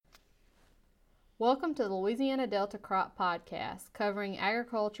Welcome to the Louisiana Delta Crop Podcast, covering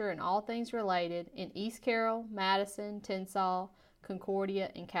agriculture and all things related in East Carroll, Madison, Tensas,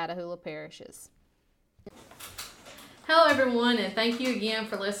 Concordia, and Catahoula parishes. Hello everyone, and thank you again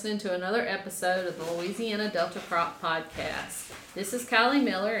for listening to another episode of the Louisiana Delta Crop Podcast. This is Kylie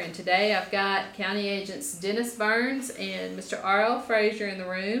Miller, and today I've got County Agents Dennis Burns and Mr. R.L. Frazier in the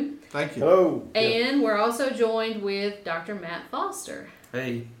room. Thank you. Hello. And we're also joined with Dr. Matt Foster.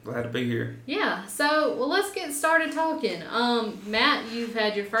 Hey, glad to be here. Yeah, so let's get started talking. Matt, you've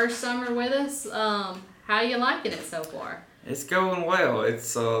had your first summer with us. How you liking it so far? It's going well.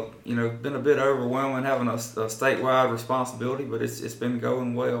 It's been a bit overwhelming having a statewide responsibility, but it's been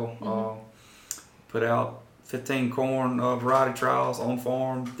going well. Mm-hmm. Put out 15 corn variety trials on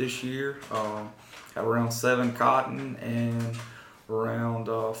farm this year. Have around 7 cotton and around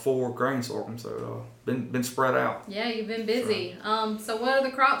 4 grain sorghum. So been spread out. Yeah, you've been busy. So what do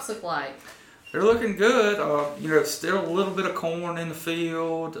the crops look like? They're looking good. Still a little bit of corn in the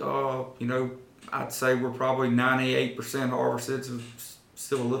field. I'd say we're probably 98% harvested, so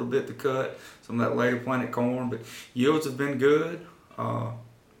still a little bit to cut, some of that later planted corn, but yields have been good.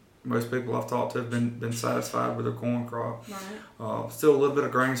 Most people I've talked to have been satisfied with their corn crop. Right. Still a little bit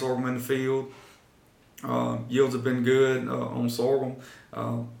of grain sorghum in the field. Yields have been good on sorghum.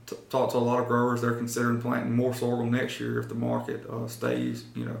 Talked to a lot of growers. They're considering planting more sorghum next year if the market stays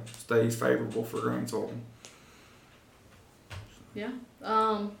favorable for grain sorghum. Yeah.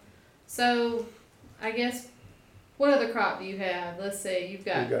 So I guess, what other crop do you have? Let's see.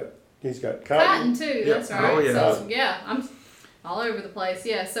 He's got cotton too. Yeah. That's right. Oh, yeah. So I'm all over the place.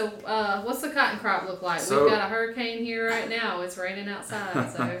 Yeah. So what's the cotton crop look like? So, We've got a hurricane here right now. It's raining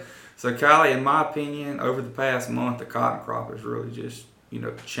outside. So Kylie, in my opinion, over the past month, the cotton crop has really just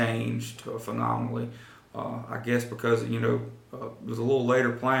changed phenomenally. I guess because it was a little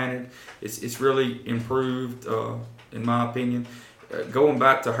later planted, it's really improved in my opinion. Going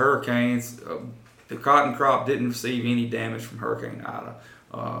back to hurricanes, the cotton crop didn't receive any damage from Hurricane Ida.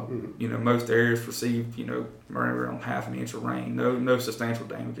 Most areas received around half an inch of rain. No substantial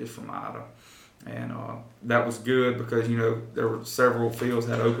damages from Ida. And that was good because there were several fields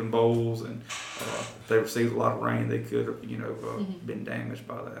that had open bowls, and if they received a lot of rain, they could have been damaged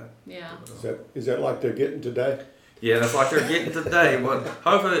by that. Yeah. Is that like they're getting today? Yeah, that's like they're getting today. But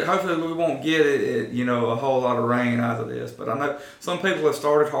hopefully we won't get a whole lot of rain out of this. But I know some people have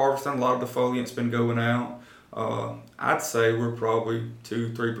started harvesting. A lot of the foliant's been going out. I'd say we're probably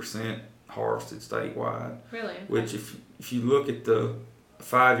 2-3% harvested statewide. Really? Okay. Which if you look at the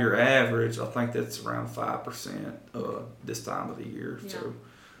 5-year average, I think that's around 5% this time of the year. Yeah. So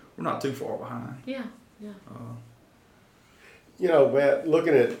we're not too far behind. Yeah. Matt,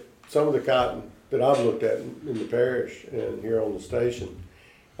 looking at some of the cotton that I've looked at in the parish and here on the station,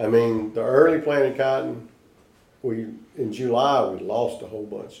 I mean, the early planted cotton, in July we lost a whole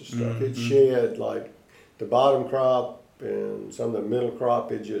bunch of stuff. Mm-hmm. It shed, like the bottom crop and some of the middle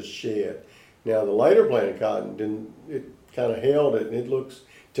crop, it just shed. Now the later planted cotton it kind of held it, and it looks,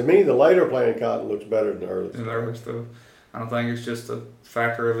 to me, the later planted cotton looks better than the early stuff. And the early stuff. I don't think it's just a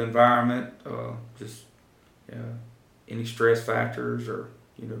factor of environment, any stress factors or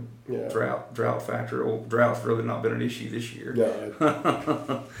drought factor. Well, drought's really not been an issue this year.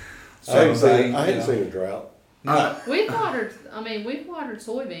 No. I hadn't seen a drought. We've watered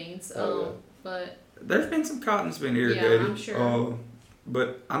soybeans, but there's been some cotton that's been irrigated. Yeah, I'm sure.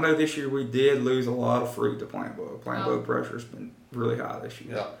 But I know this year we did lose a lot of fruit to plant bug. Plant bug pressure's been really high this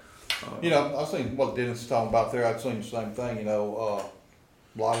year. Yeah. I've seen what Dennis is talking about there. I've seen the same thing. A lot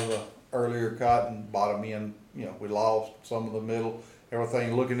of the earlier cotton, bottom end, we lost some of the middle,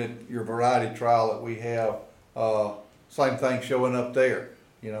 everything. Looking at your trial that we have, same thing showing up there,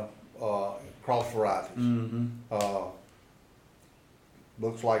 cross varieties. Mm-hmm.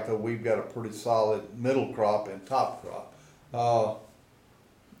 Looks like we've got a pretty solid middle crop and top crop.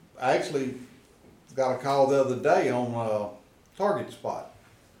 I actually got a call the other day on Target Spot.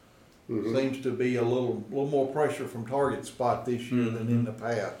 Mm-hmm. Seems to be a little more pressure from Target Spot this year than in the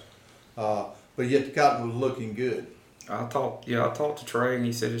past. But yet the cotton was looking good. I talked to Trey, and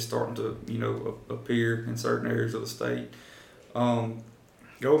he said it's starting to appear in certain areas of the state.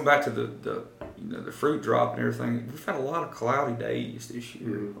 Going back to the fruit drop and everything, we've had a lot of cloudy days this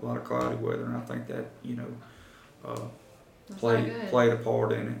year, a lot of cloudy weather, and I think that played a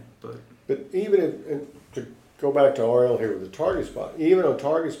part in it. But even to go back to RL here with the Target Spot, even on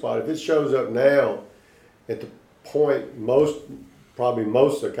Target Spot, if it shows up now at the point probably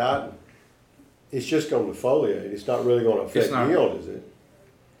most of the cotton, it's just going to defoliate. It's not really going to affect yield, is it?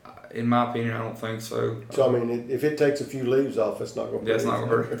 In my opinion, I don't think so. So I mean, if it takes a few leaves off, it's not going to. That's not going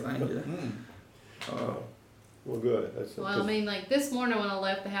to hurt anything. Yeah. Well, good. That's Well, I mean, like this morning when I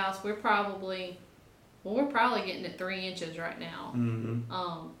left the house, we're probably getting at 3 inches right now. Mm-hmm.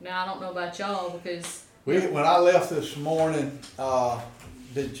 Now I don't know about y'all because When I left this morning,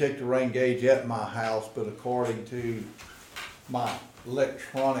 didn't check the rain gauge at my house, but according to my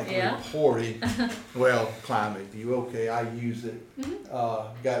electronic Yeah. reporting, well, Climate View, okay, I use it.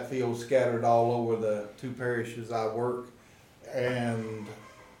 Got fields scattered all over the 2 parishes I work, and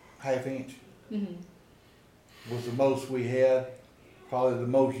 ½ inch was the most we had, probably the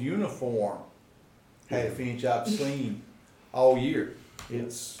most uniform ½ inch I've seen all year.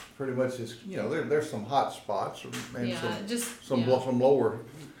 It's pretty much just, there's some hot spots and yeah, some lower,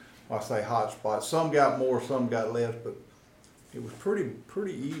 I say hot spots. Some got more, some got less, but it was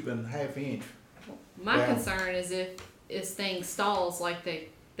pretty even ½ inch. My Yeah. concern is if things stalls like they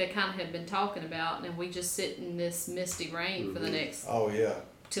kind of had been talking about, and we just sit in this misty rain for the next Oh, yeah.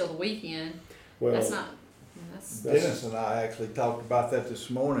 till the weekend. well, That's not. Dennis and I actually talked about that this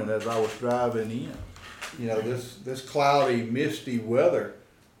morning as I was driving in. This cloudy, misty weather,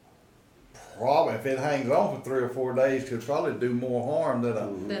 probably, if it hangs on for 3 or 4 days, could probably do more harm than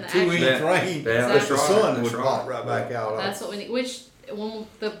a Then 2-inch actually- rain. Yeah, If the that's sun right, would that's pop right. right back out. That's what we need. Which when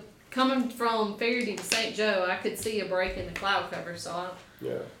the coming from Faraday to St. Joe, I could see a break in the cloud cover. So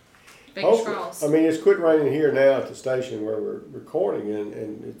yeah. fingers Hopefully- crossed. I mean, it's quit raining here now at the station where we're recording,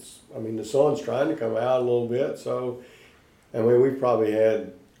 and the sun's trying to come out a little bit. So, we've probably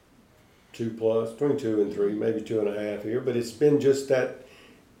had 2+, between 2 and 3, maybe 2.5 here. But it's been just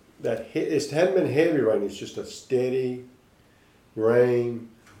it hadn't been heavy rain. It's just a steady rain.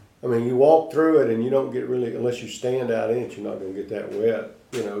 I mean, you walk through it and you don't get really, unless you stand out in it, you're not going to get that wet.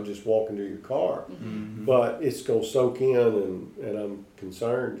 Just walking to your car. Mm-hmm. But it's going to soak in, and I'm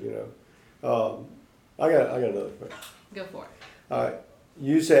concerned. I got another question. Go for it. All right,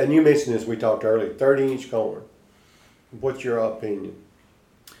 you said, and you mentioned this, we talked earlier, 30-inch corn. What's your opinion?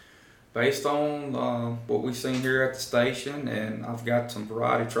 Based on what we've seen here at the station, and I've got some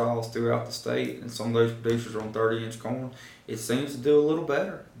variety trials throughout the state, and some of those producers on 30-inch corn, it seems to do a little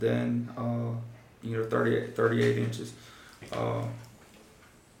better than 38 inches.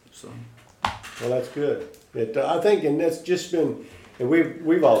 So Well, that's good. I think, and that's just been, and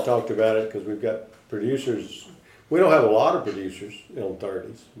we've all talked about it because we've got producers. We don't have a lot of producers on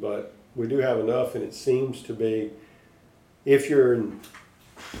 30s, but we do have enough, and it seems to be, if you're in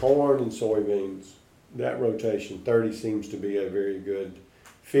corn and soybeans, that rotation, 30 seems to be a very good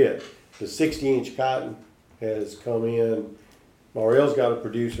fit. The 60-inch cotton has come in. Mariel's got a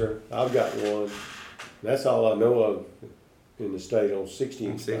producer. I've got one. That's all I know of in the state on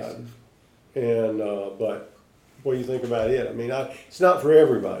 60-inch cotton. And but what do you think about it? I mean, it's not for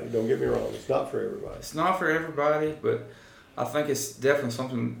everybody. Don't get me wrong. It's not for everybody. it's not for everybody, but I think it's definitely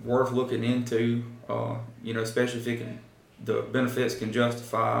something worth looking into. Especially if the benefits can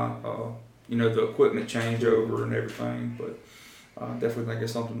justify, the equipment changeover and everything. But I definitely think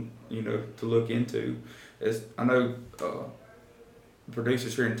it's something to look into. As I know,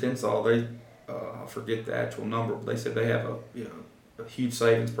 producers here in Tensall, they I forget the actual number, but they said they have a huge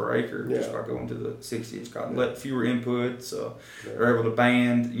savings per acre just by going to the 60-inch cotton. Let fewer inputs. They're able to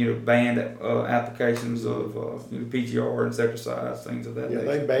band applications of PGR, insecticides, things of that nature.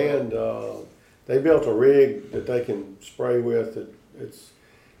 They banned. They built a rig that they can spray with.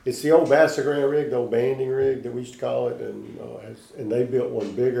 It's the old Bassagran rig, the old banding rig that we used to call it, and they built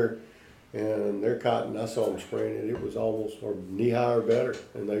one bigger. And their cotton, I saw them spraying it. It was almost knee high or better,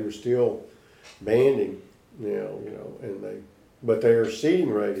 and they were still banding. But their seeding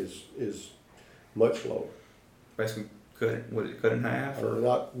rate is much lower. Basically, cut it in half, or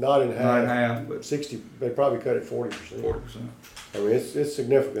Not in half. not in half, but 60. They probably cut it 40%. 40%. I mean, it's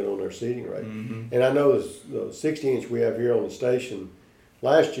significant on their seeding rate. Mm-hmm. And I know the 60-inch we have here on the station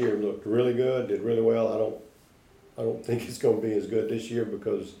last year looked really good, did really well. I don't think it's going to be as good this year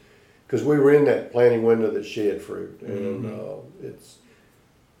because we were in that planting window that shed fruit, and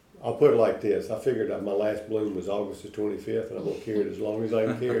I'll put it like this. I figured that my last bloom was August the 25th, and I'm going to carry it as long as I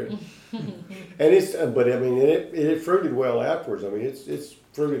can carry it. But I mean, it fruited well afterwards. I mean, it's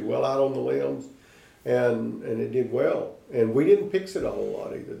fruited well out on the limbs, and it did well. And we didn't pix it a whole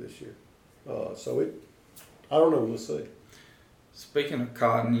lot either this year. I don't know, we'll see. Speaking of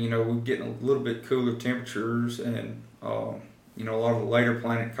cotton, we're getting a little bit cooler temperatures, and a lot of the later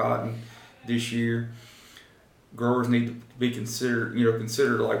planted cotton this year. Growers need to be considered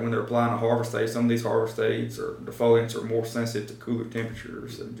like when they're applying a harvest aid. Some of these harvest aids or defoliants are more sensitive to cooler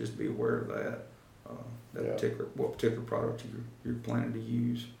temperatures, and just be aware of that. What particular product you're planning to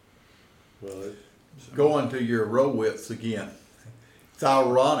use. Well, Going to your row widths again. It's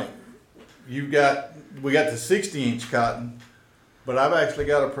ironic. we got the 60-inch cotton, but I've actually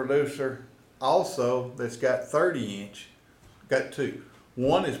got a producer also that's got 30-inch. Got two.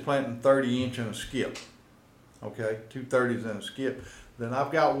 One is planting 30-inch in a skip. Okay, 2 30s in a skip. Then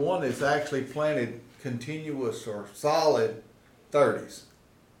I've got one that's actually planted continuous or solid 30s.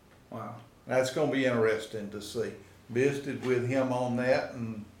 Wow. That's going to be interesting to see. Visited with him on that,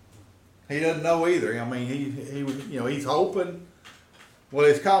 and he doesn't know either. I mean, he was, he's hoping. Well,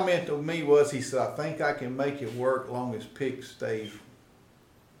 his comment to me was, he said, "I think I can make it work as long as pick stays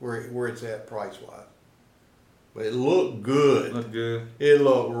where it's at price wise." But it looked good. Look good. It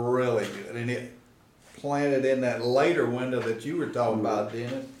looked really good, and it planted in that later window that you were talking about,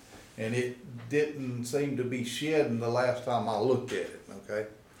 Dennis, and it didn't seem to be shedding the last time I looked at it. Okay,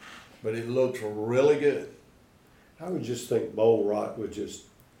 but it looks really good. I would just think bowl rot would just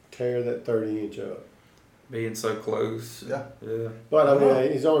tear that 30-inch up. Being so close. Yeah. Yeah. But I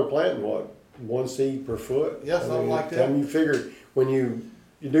mean, he's only planting what, 1 seed per foot? Yeah, something like that. Time you figure, when you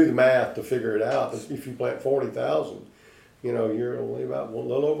do the math to figure it out, if you plant 40,000, you're only about a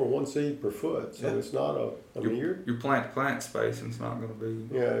little over 1 seed per foot. So Yeah. it's not Your plant spacing's not going to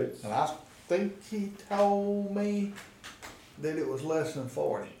be. yeah, it's, And I think he told me that it was less than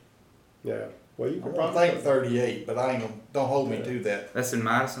 40. yeah. Well, you I can want to probably think 38, but I ain't gonna, don't hold me Yeah. to that. That's in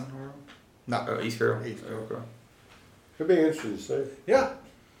Madison, or No. East Carroll. East Carroll. Okay. it'd be interesting to see. Yeah,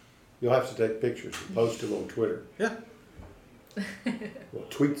 You'll have to take pictures and post them on Twitter. yeah. Well,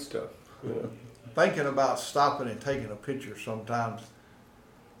 tweet stuff. Thinking about stopping and taking a picture sometimes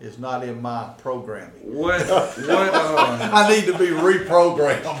is not in my programming. What I need to be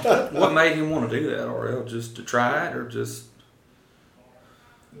reprogrammed. what made him want to do that, RL? Just to try it, or just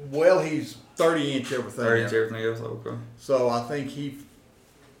Well, he's 30-inch everything. 30 inch everything else? Okay. So I think he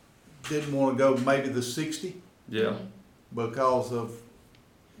didn't want to go maybe the 60 Yeah. because of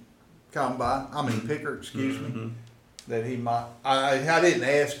picker, excuse me. Mhm. That he might. I didn't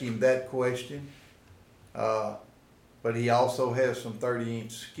ask him that question, but he also has some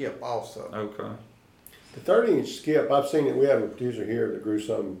 30-inch skip also. Okay. The 30-inch skip, I've seen it. We had a producer here that grew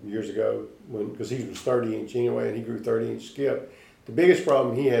some years ago because he was 30-inch anyway, and he grew 30-inch skip. The biggest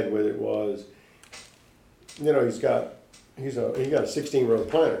problem he had with it was, he's got a 16-row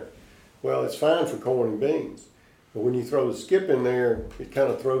planter. Well, it's fine for corn and beans, but when you throw the skip in there, it kind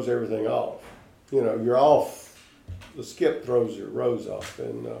of throws everything off. You're off. The skip throws your rows off,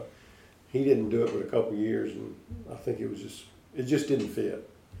 and he didn't do it with a couple years, and I think it just didn't fit.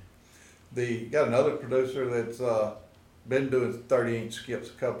 Got another producer that's been doing 30-inch skips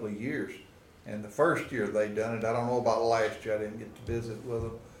a couple of years, and the first year they done it, I don't know about last year, I didn't get to visit with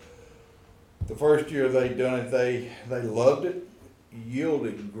them. The first year they done it, they loved it,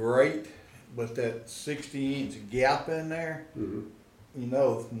 yielded great, but that 60-inch gap in there, Mm-hmm.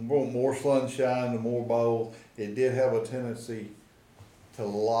 the more sunshine, the more bold, it did have a tendency to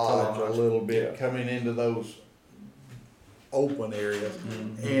lodge a little bit Yeah. coming into those open areas.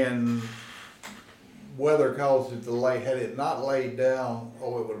 Mhm. And weather caused it to lay. Had it not laid down, it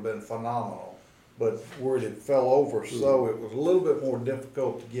would have been phenomenal. But where it fell over, so it was a little bit more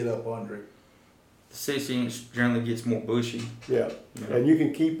difficult to get up under it. The 60 inch generally gets more bushy. Yeah, Yeah. and you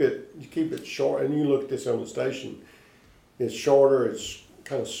can keep it short. And you look at this on the station; it's shorter. It's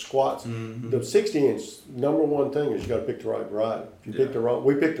kind of squats. Mhm. The 60-inch number one thing is you got to pick the right variety. If you pick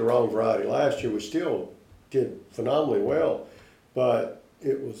we picked the wrong variety last year. We still did phenomenally well, but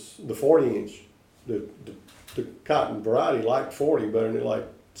it was the 40-inch. The cotton variety liked 40 better than it liked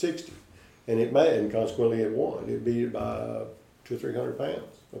 60, and and consequently it won. It beat it by 200 or 300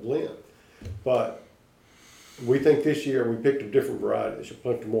 pounds of length. But we think this year we picked a different variety. They should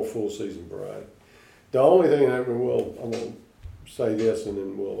plant a more full season variety. The only thing that I'm going to say this, and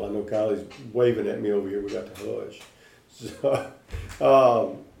then I know Kylie's waving at me over here. We got to hush.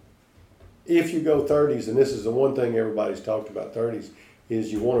 So, if you go 30s, and this is the one thing everybody's talked about 30s,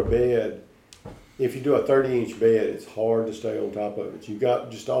 is you want a bed. If you do a 30-inch bed, it's hard to stay on top of it. You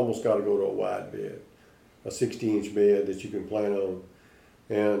almost got to go to a wide bed, a 60-inch bed that you can plant on,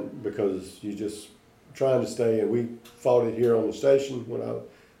 and because you just trying to stay. And we fought it here on the station when I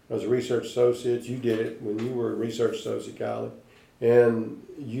was a research associate. You did it when you were a research associate, Kylie, and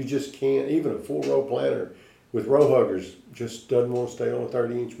you just can't. Even a 4-row planter with row huggers just doesn't want to stay on a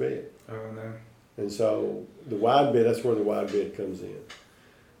 30-inch bed. Oh no. And so the wide bed, that's where the wide bed comes in,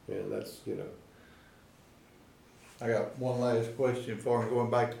 and that's I got one last question for him,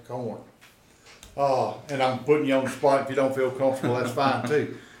 going back to corn. And I'm putting you on the spot. If you don't feel comfortable, that's fine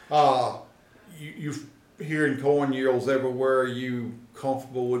too. You hearing corn yields everywhere. Are you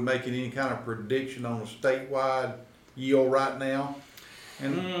comfortable with making any kind of prediction on a statewide yield right now?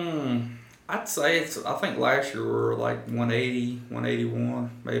 And I'd say I think last year we were like 180, 181,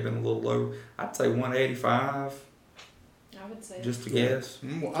 maybe been a little lower. I'd say 185, I would say. just a guess.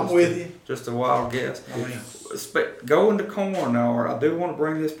 I'm with you. Just a wild guess. I mean, Going to corn now, I do want to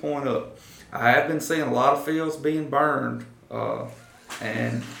bring this point up. I have been seeing a lot of fields being burned,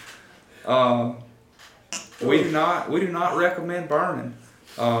 and we do not recommend burning.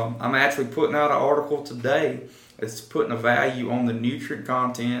 I'm actually putting out an article today. It's putting a value on the nutrient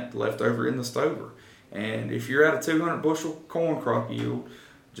content left over in the stover. And if you're at a 200 bushel corn crop yield,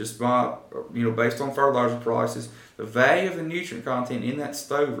 just by, based on fertilizer prices, the value of the nutrient content in that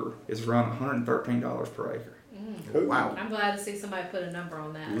stover is around $113 per acre. wow. I'm glad to see somebody put a number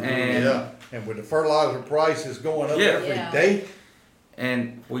on that. And Yeah, and with the fertilizer prices going up Yeah. every Yeah. day,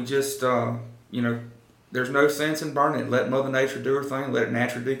 And we just, there's no sense in burning it. Let Mother Nature do her thing. Let it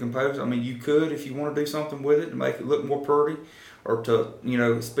naturally decompose. I mean, you could, if you want to do something with it to make it look more pretty, or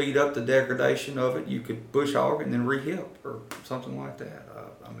to, speed up the degradation of it, you could bush hog and then re-hip or something like that.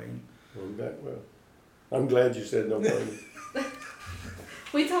 Well, I'm glad you said no burning.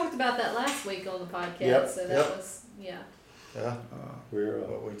 We talked about that last week on the podcast, Yep, so that yep. was, yeah. yeah, We're,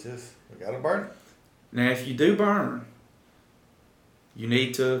 but we gotta burn it. Now, if you do burn, you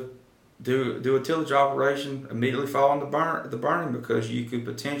need to do a tillage operation immediately following the burning, because you could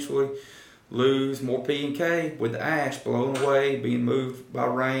potentially lose more P and K with the ash blowing away, being moved by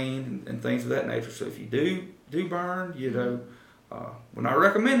rain and things of that nature. So if you do burn, we're not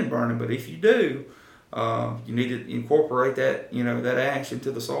recommending burning, but if you do, you need to incorporate that that ash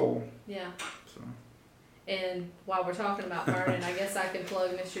into the soil. Yeah. So. And while we're talking about burning, I guess I can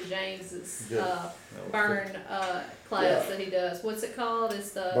plug Mr. James's Yeah. burn class that he does. What's it called?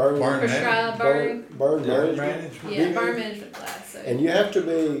 It's the Burn prescribed burn. burn Yeah. management. Yeah, burn management class. So. And you have to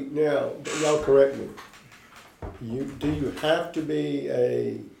be, now, y'all correct me, do you have to be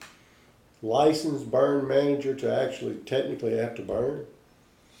a licensed burn manager to actually technically have to burn?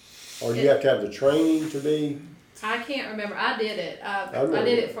 Or do you have to have the training to be? I can't remember. I did it. I remember.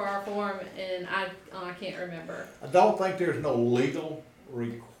 did it for our farm, and I can't remember. I don't think there's no legal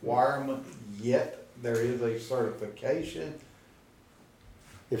requirement yet. There is a certification.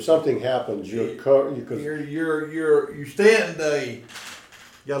 If something happens, you could, You stand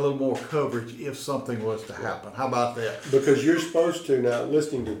got a little more coverage if something was to happen. How about that? because you're supposed to, now,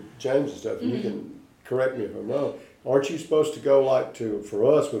 listening to James and stuff, and you can correct me if I'm wrong, aren't you supposed to go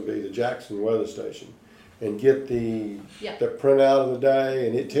for us would be the Jackson Weather Station, and get the printout of the day,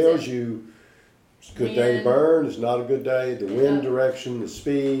 and it tells you it's a good day to Wind. burn, it's not a good day, the wind Yeah. direction, the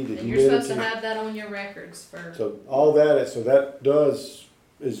speed, the And you're supposed humidity. to have that on your records for. So all that, so that does,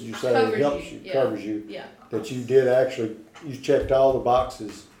 as you say, Covers it helps you, you, yeah. covers you, Yeah. that you did actually, you checked all the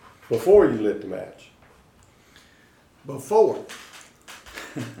boxes before you lit the match. Before.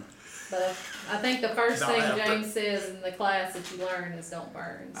 But I think the first Not thing after. James says in the class that you learn is don't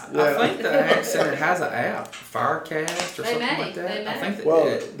burn. So. Yeah. I think the Ag Center has an app, Firecast or They something may, like that. they I may. think that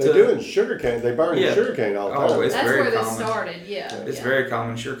Well, they do in sugarcane, they burn Yeah. in sugarcane all the Oh, time. it's That's very where this common. started. Yeah. It's yeah. very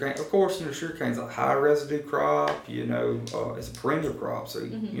common in sugarcane. Of course, sugarcane's a high residue crop. It's a perennial crop, so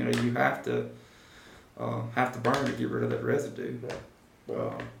Mm-hmm. you have to burn to get rid of that residue.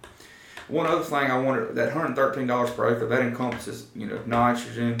 Well, One other thing I wanted, that $113 per acre, that encompasses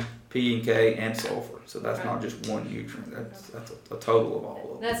nitrogen, P and K, and sulfur. So that's Right. not just one nutrient. That's a total of all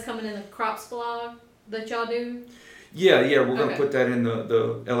of them. That's coming in the crops blog that y'all do. Yeah, we're gonna Okay. put that in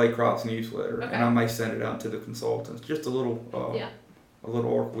the LA Crops newsletter, Okay. and I may send it out to the consultants. Just a little Yeah. a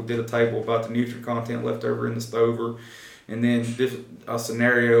little article. We did a table about the nutrient content left over in the stover, and then a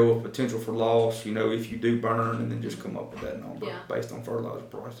scenario of potential for loss. If you do burn, and then just come up with that number Yeah. based on fertilizer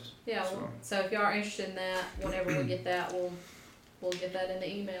prices. Yeah. Well, so if y'all are interested in that, whenever we get that, we'll get that in the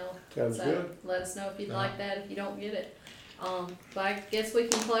email. Sounds So good. let us know if you'd like that. If you don't get it. But I guess we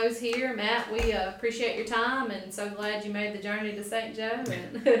can close here. Matt, we appreciate your time and so glad you made the journey to St. Joe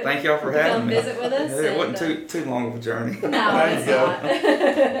and Thank y'all for come having me. visit with us. It wasn't and, too long of a journey. No, There it's you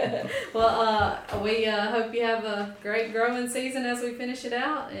go. not. Well, we hope you have a great growing season as we finish it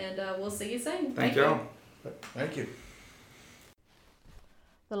out, and we'll see you soon. Thank y'all. Thank you.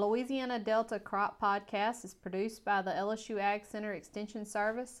 The Louisiana Delta Crop Podcast is produced by the LSU Ag Center Extension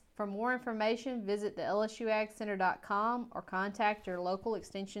Service. For more information, visit the lsuagcenter.com or contact your local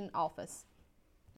extension office.